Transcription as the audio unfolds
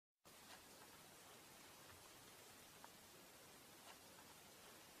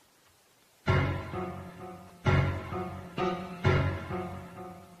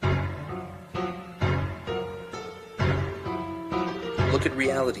look at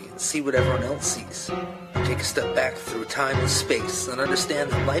reality and see what everyone else sees. Take a step back through time and space and understand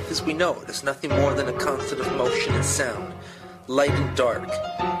that life as we know it is nothing more than a constant of motion and sound, light and dark,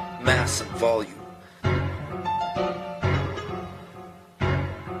 mass and volume.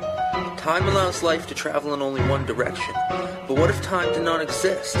 Time allows life to travel in only one direction, but what if time did not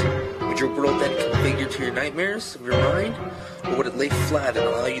exist? Would your world then configure to your nightmares of your mind? Or would it lay flat and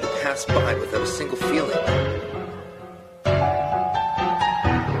allow you to pass by without a single feeling?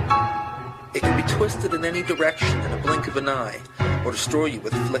 It can be twisted in any direction in a blink of an eye, or destroy you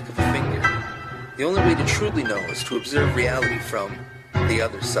with a flick of a finger. The only way to truly know is to observe reality from the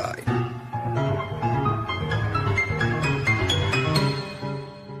other side.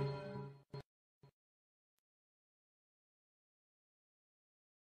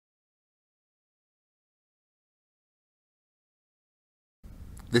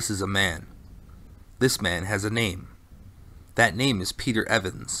 This is a man. This man has a name. That name is Peter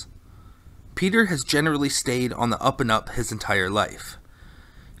Evans. Peter has generally stayed on the up and up his entire life.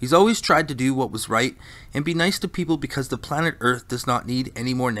 He's always tried to do what was right and be nice to people because the planet Earth does not need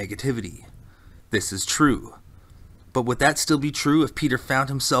any more negativity. This is true. But would that still be true if Peter found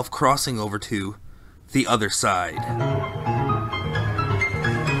himself crossing over to the other side?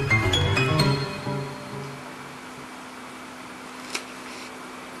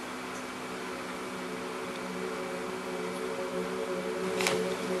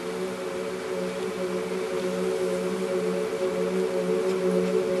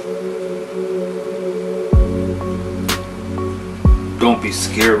 Don't be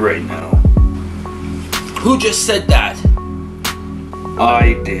scared right now. Who just said that?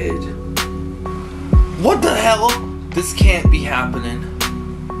 I did. What the hell? This can't be happening.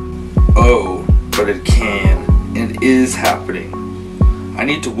 Oh, but it can and is happening. I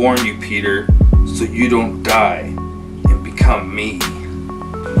need to warn you, Peter, so you don't die and become me.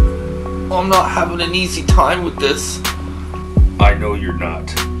 I'm not having an easy time with this. I know you're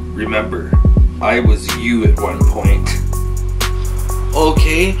not. Remember, I was you at one point.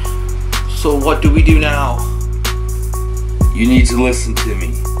 Okay, so what do we do now? You need to listen to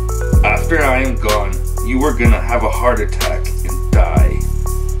me. After I am gone, you are gonna have a heart attack and die.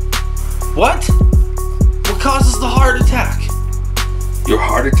 What? What causes the heart attack? Your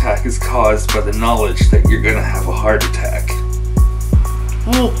heart attack is caused by the knowledge that you're gonna have a heart attack.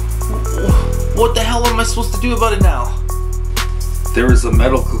 Well, what the hell am I supposed to do about it now? There is a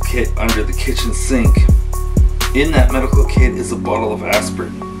medical kit under the kitchen sink. In that medical kit is a bottle of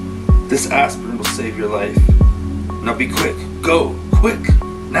aspirin. This aspirin will save your life. Now be quick. Go. Quick.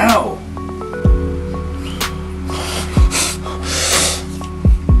 Now.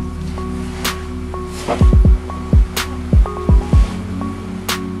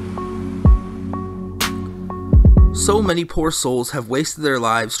 So many poor souls have wasted their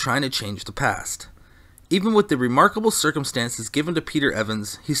lives trying to change the past. Even with the remarkable circumstances given to Peter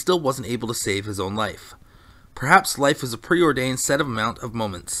Evans, he still wasn't able to save his own life. Perhaps life is a preordained set of amount of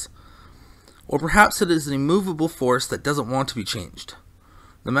moments. Or perhaps it is an immovable force that doesn't want to be changed.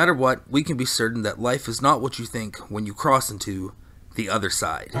 No matter what, we can be certain that life is not what you think when you cross into the other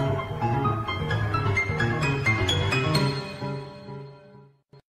side.